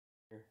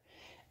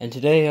And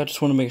today I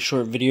just want to make a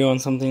short video on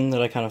something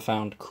that I kind of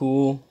found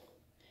cool.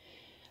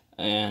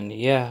 And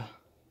yeah,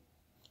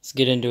 let's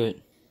get into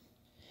it.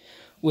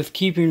 With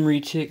keeping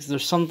retics,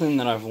 there's something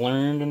that I've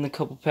learned in the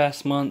couple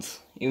past months,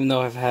 even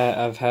though I've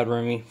had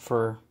Remy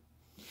for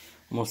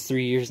almost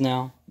 3 years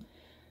now.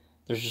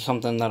 There's just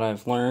something that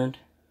I've learned,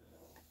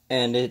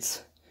 and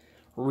it's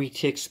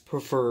retics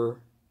prefer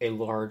a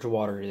large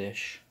water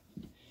dish.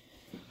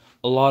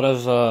 A lot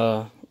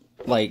of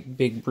like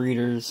big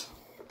breeders,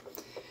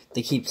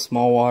 they keep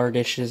small water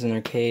dishes in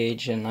their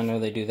cage, and I know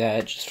they do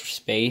that just for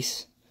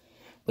space.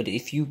 But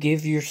if you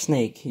give your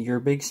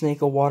big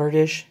snake, a water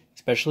dish,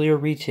 especially a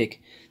retic,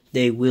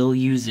 they will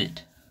use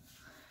it.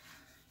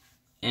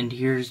 And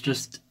here's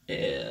just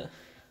a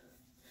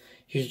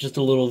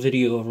little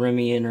video of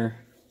Remy in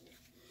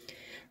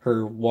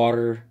her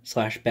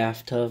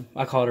water/bathtub.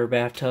 I call it her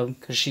bathtub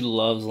because she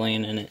loves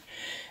laying in it.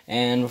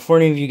 And before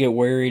any of you get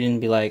worried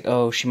and be like,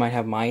 oh, she might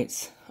have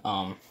mites,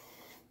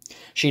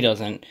 she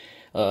doesn't.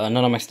 None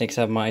of my snakes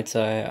have mites.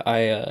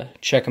 I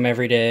check them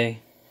every day.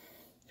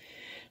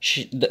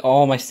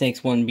 All my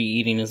snakes wouldn't be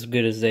eating as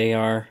good as they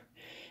are,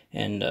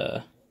 and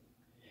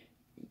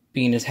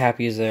being as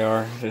happy as they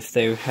are if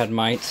they had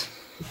mites.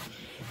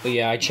 But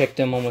yeah, I check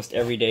them almost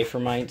every day for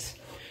mites,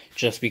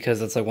 just because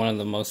that's like one of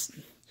the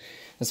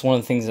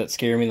things that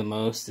scare me the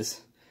most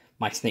is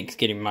my snakes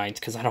getting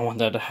mites, because I don't want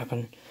that to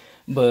happen.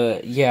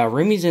 But yeah,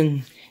 Remy's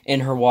in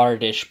her water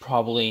dish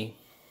probably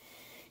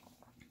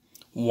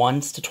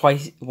 1 to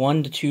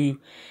 2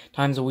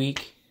 times a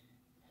week,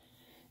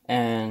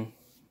 and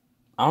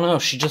I don't know,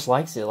 she just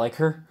likes it. Like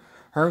her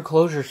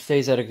enclosure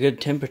stays at a good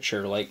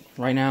temperature. Like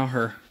right now,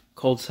 her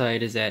cold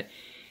side is at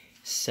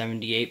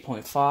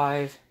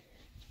 78.5,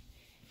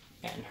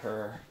 and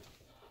her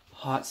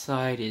hot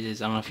side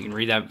is, I don't know if you can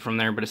read that from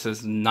there, but it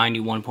says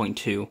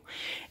 91.2,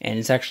 and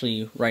it's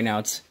actually, right now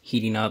it's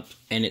heating up,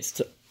 and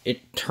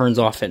it turns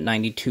off at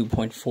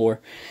 92.4,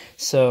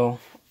 so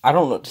I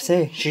don't know what to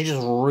say. She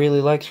just really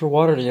likes her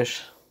water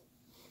dish,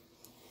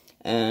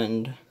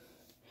 and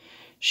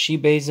she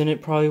bathes in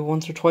it probably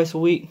once or twice a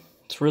week.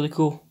 It's really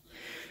cool.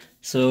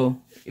 So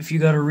if you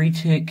got a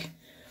retic,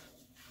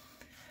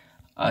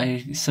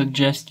 I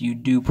suggest you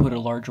do put a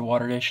larger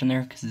water dish in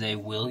there, because they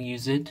will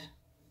use it.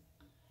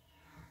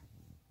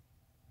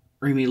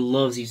 Remy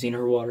loves using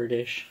her water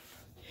dish.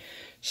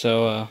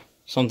 So,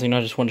 something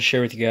I just wanted to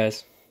share with you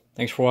guys.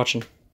 Thanks for watching.